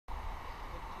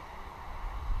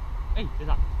Hey, there's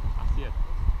that. I see it.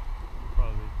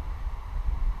 Probably.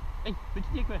 Hey, did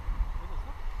you take me?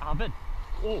 I have it.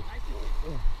 Oh.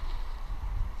 Oh.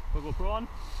 Put GoPro on.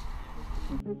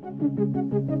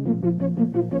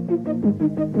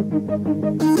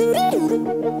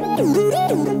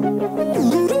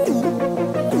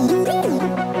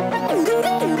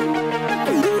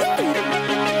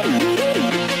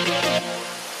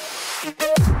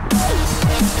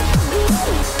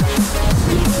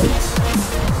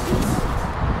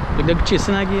 Look, they're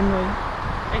chasing again,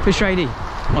 boy. Fish right there.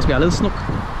 Must be a little snook.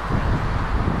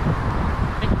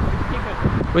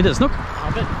 Wait, there's a snook?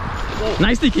 Oh.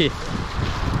 Nice DK.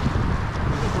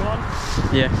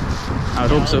 Yeah, I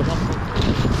would hope so.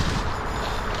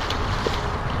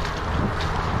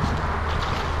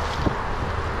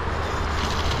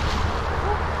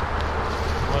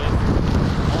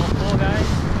 All four guys.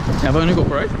 Yeah, we're gonna go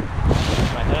for it.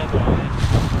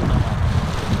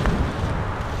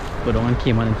 But on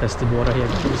came on infested water here,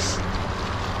 guys.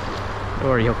 Don't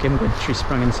worry, okay, I'm good. Tree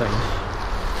sprung inside.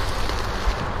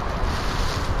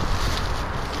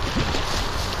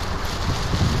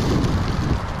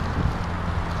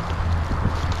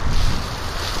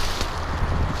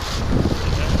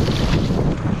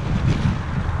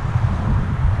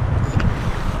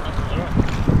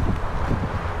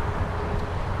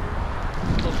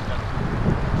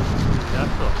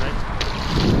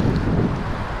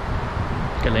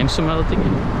 Some other thing.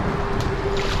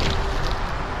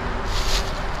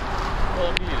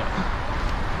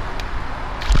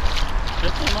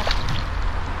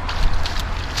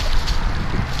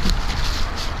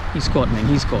 He's caught, man.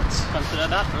 He's caught. Consider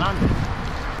that land.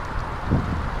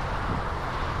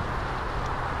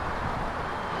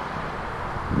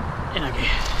 In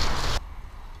again.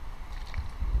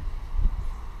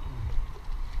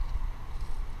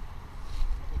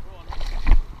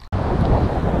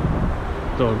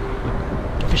 Dog,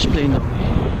 fish playing down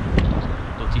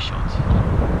there. Dirty shot.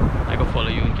 I go follow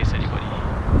you in case anybody.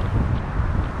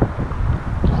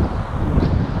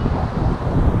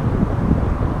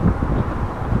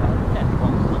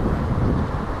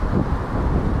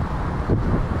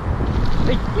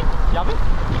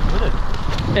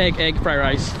 Hey, Egg fried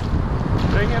rice.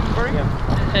 Bring him.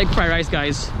 Egg fried rice,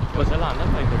 guys.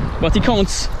 But he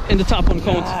counts in the top one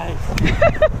count.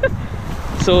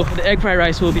 So the egg fried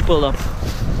rice will be pulled up.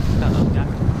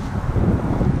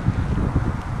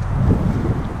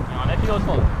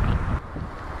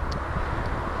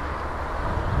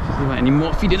 Any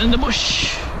more feeding in the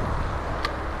bush?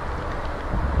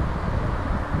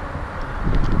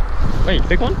 Wait,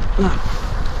 big one? Nah.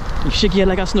 You shake your head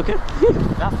like a snook, eh?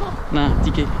 That's not? Nah,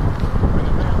 TK.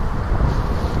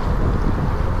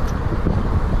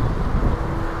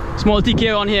 Small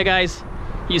TK on here, guys.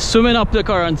 He's swimming up the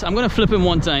current. I'm gonna flip him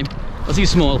one time, because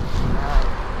he's small.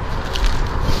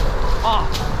 Ah.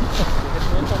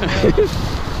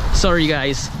 Sorry,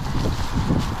 guys.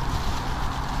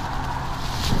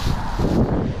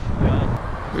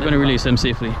 We're gonna release him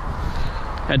safely.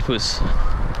 Head first.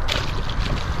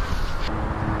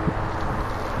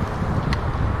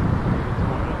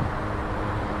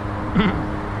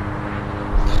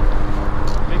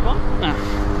 Big one?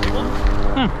 Big one?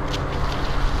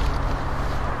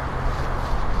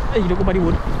 Hey, look about the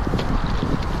wood.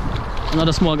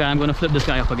 Another small guy. I'm gonna flip this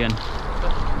guy up again.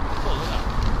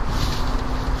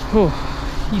 Oh,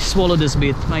 he swallowed this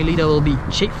bait. My leader will be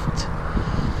chafed.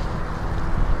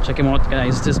 Check him out,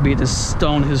 guys. This bait is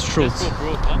down his throat.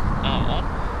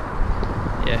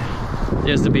 Yeah,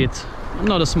 there's the bait.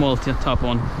 Not a small top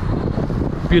one.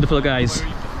 Beautiful, guys.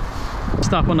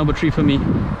 Stop on number 3 for me.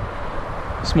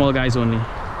 Small guys only.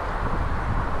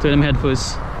 Turn him head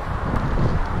first.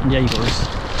 And there he goes.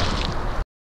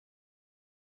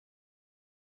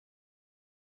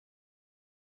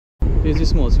 Here's the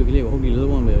small squiggly. Hope the little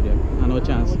one there. No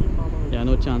chance. Yeah,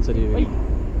 no chance of it.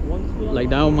 Like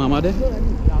that, mama there.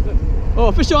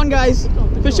 Oh, fish on, guys.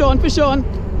 Fish on, fish on.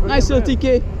 Nice little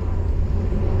TK.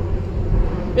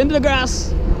 Into the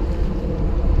grass.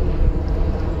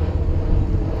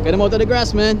 Get him out of the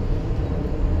grass, man.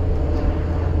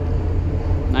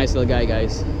 Nice little guy,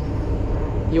 guys.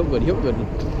 He hooked good, he hooked good.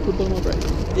 Pull him up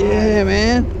right. Yeah,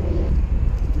 man.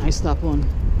 Nice stop on.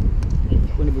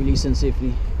 Going to release him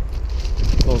safely.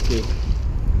 Okay.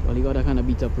 Well, he got a kind of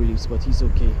beat up release, but he's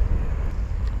okay.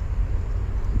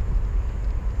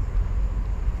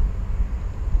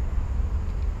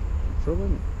 Trouble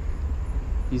me.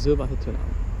 He's over to turn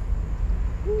out.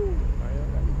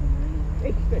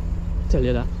 Tell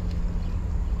you that.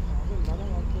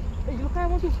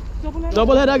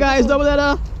 Double header, guys, double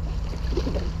header.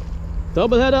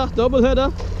 Double header, double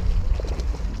header.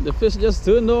 The fish just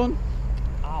turned on.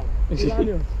 Ow.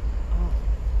 You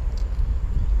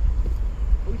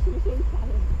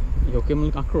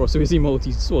come across with him out,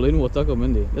 he's swallowing water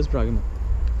coming there. Let's drag him up.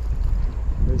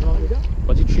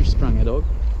 But he tree sprang a dog.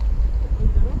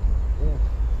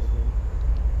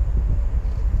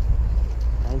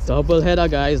 Double header,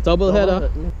 guys, double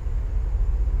header.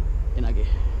 In again.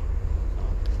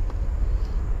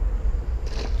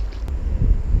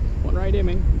 One right there,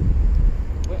 man.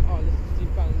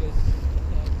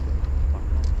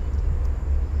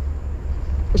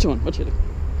 Which one? What's it?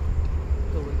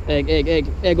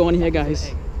 Egg on here,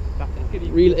 guys.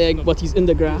 Real egg, but he's in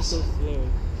the grass.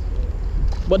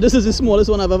 But this is the smallest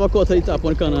one I've ever caught at the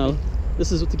Tarpon Canal.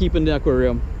 This is to keep in the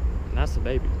aquarium. That's a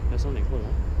baby. That's something cool, huh?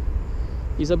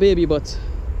 He's a baby, but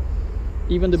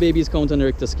even the babies count on the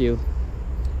Richter scale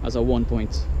as a 1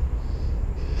 point.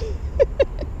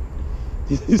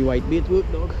 White bait work,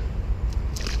 dog.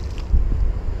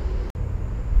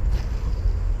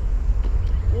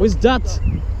 What's that?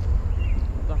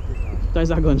 That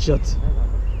is a gunshot.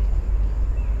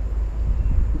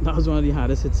 That was one of the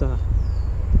hardest hits I've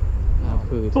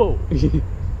heard. Oh. You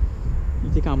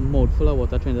take a mouthful of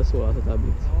water trying to swallow out that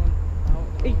bait.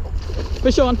 Hey.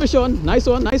 Fish on, fish on. Nice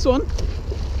one, nice one.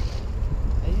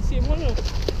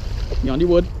 You're on the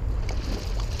wood.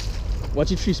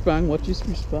 Watch it tree sprang, watch it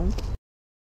tree sprang.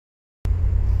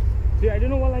 See, I don't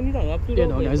know what I need up to. Yeah,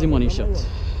 no, guys, the money shot.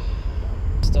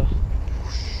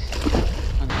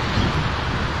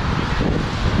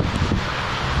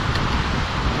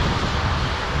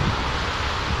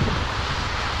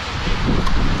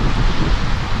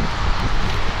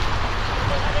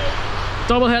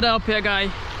 Double header up here, guy.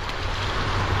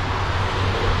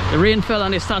 The rain fell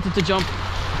and they started to jump.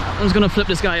 I'm just gonna flip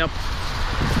this guy up.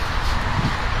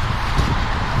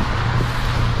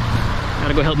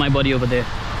 Gotta go help my buddy over there.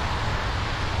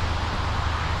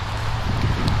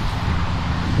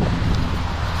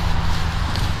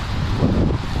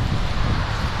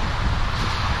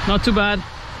 Not too bad.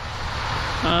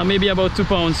 Maybe about 2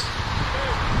 pounds.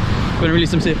 Gonna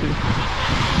release him safely.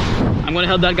 I'm gonna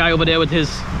help that guy over there with his.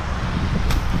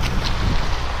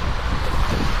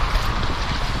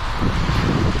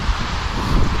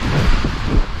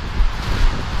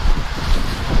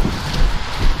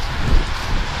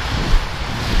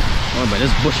 Oh, but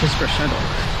this bush is fresh, dog.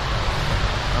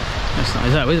 That's not.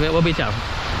 Is that what bait you have?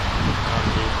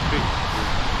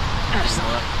 That's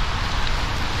not.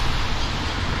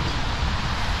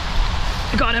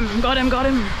 Got him, got him, got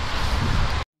him.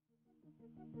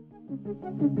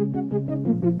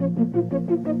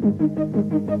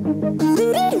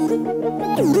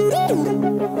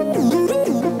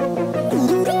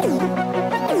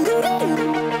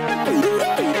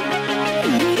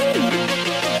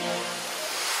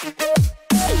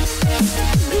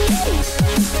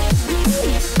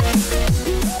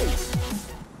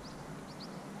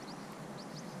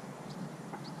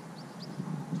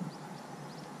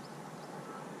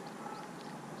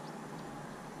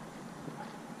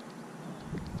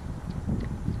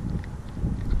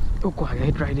 Oh, quite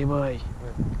hit righty, boy.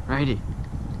 Righty.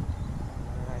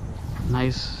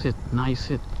 Nice hit, nice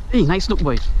hit. Hey, nice snook,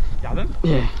 boy. Got him?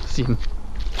 Yeah, see him.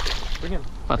 Bring him.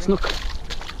 Fat snook.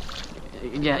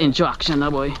 Yeah, into action now,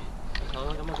 boy.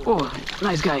 Oh,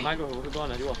 nice guy.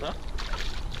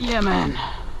 Yeah, man.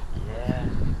 Yeah.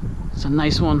 It's a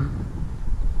nice one.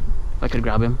 If I could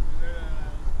grab him.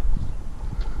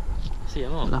 See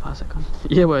him on?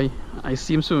 Yeah, boy. I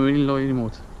see him swimming really low in the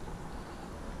remote.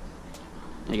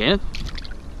 You get it?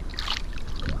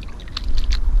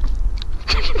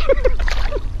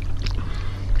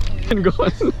 Go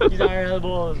on. He's on your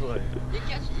elbows, boy.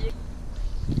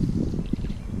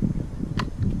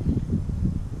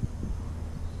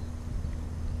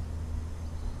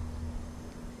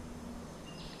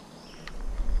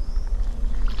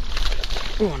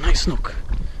 Oh, nice snook.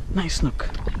 Nice snook.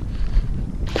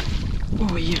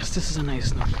 Oh, yes, this is a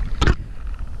nice snook.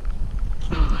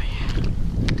 Oh, yeah.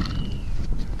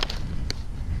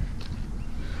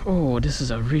 Oh, this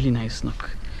is a really nice snook.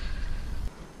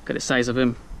 Look at the size of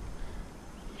him.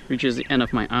 Reaches the end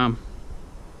of my arm.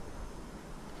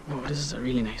 Oh, this is a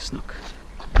really nice snook.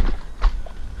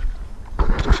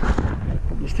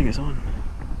 This thing is on.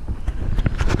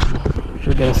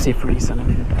 Should get a safe release on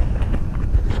him.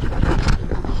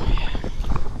 Oh,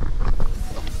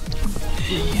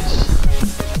 yeah. Yeah.